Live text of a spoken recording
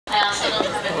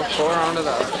Pour onto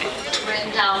that.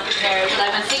 Written down, prepared, but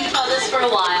I've been thinking about this for a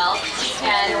while.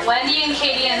 And Wendy and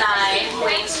Katie and I,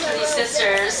 Wayne's three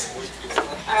sisters,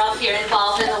 are up here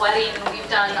involved in the wedding. We've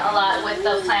done a lot with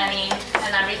the planning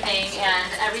and everything, and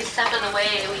every step of the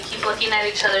way we keep looking at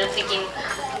each other and thinking,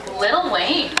 Little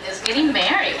Wayne is getting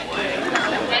married.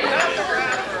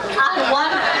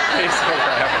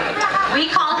 We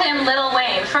call him Little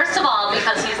Wayne, first of all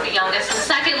because he's the youngest, and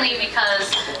secondly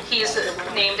because he's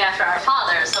named after our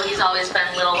father, so he's always been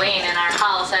Little Wayne in our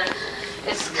house. And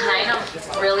it's kind of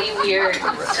really weird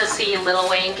to see Little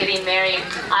Wayne getting married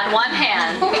on one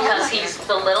hand because he's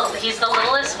the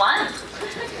littlest one,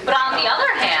 but on the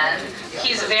other hand,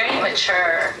 he's very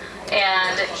mature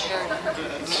and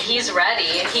he's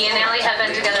ready. He and Allie have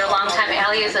been together a long time.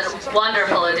 Allie is a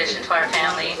wonderful addition to our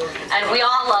family, and we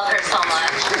all love her so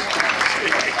much.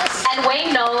 And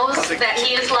Wayne knows that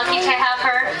he is lucky to have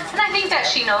her, and I think that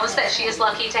she knows that she is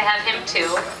lucky to have him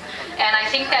too. And I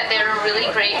think that they're a really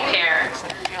great pair.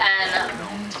 And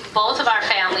both of our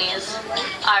families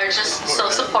are just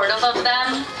so supportive of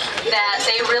them that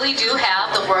they really do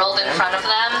have the world in front of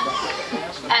them.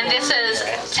 And this is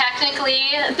technically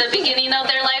the beginning of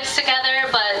their lives together,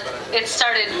 but it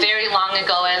started very long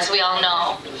ago, as we all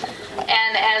know.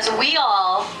 And as we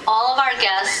all of our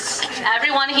guests,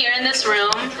 everyone here in this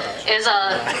room is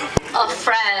a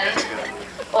friend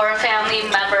or a family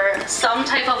member, some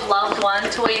type of loved one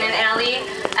to Wayne and Allie.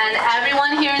 And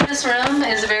everyone here in this room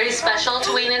is very special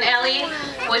to Wayne and Allie,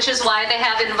 which is why they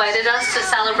have invited us to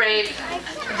celebrate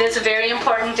this very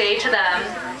important day to them.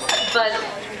 But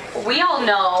we all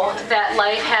know that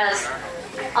life has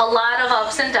a lot of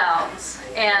ups and downs,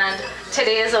 and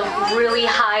today is a really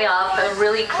high up, a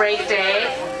really great day,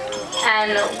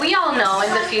 and we all know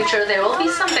in the future there will be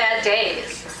some bad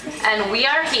days. And we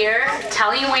are here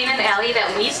telling Wayne and Allie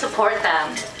that we support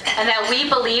them, and that we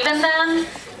believe in them,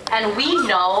 and we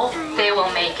know they will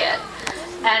make it.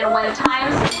 And when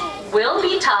times will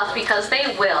be tough, because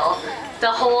they will,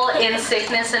 the whole in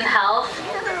sickness and health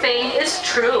thing is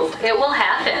true. It will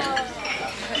happen.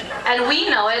 And we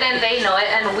know it, and they know it,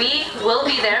 and we will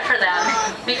be there for them,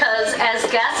 because as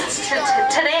guests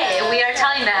today, we are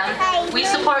telling them, we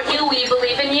support you, we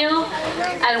believe in you,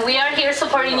 and we are here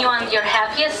supporting you on your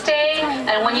happiest day,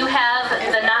 and when you have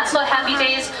the not so happy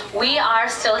days, we are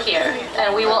still here,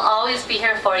 and we will always be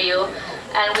here for you,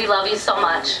 and we love you so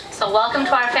much. So welcome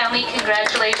to our family,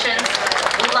 congratulations,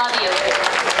 we love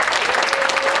you.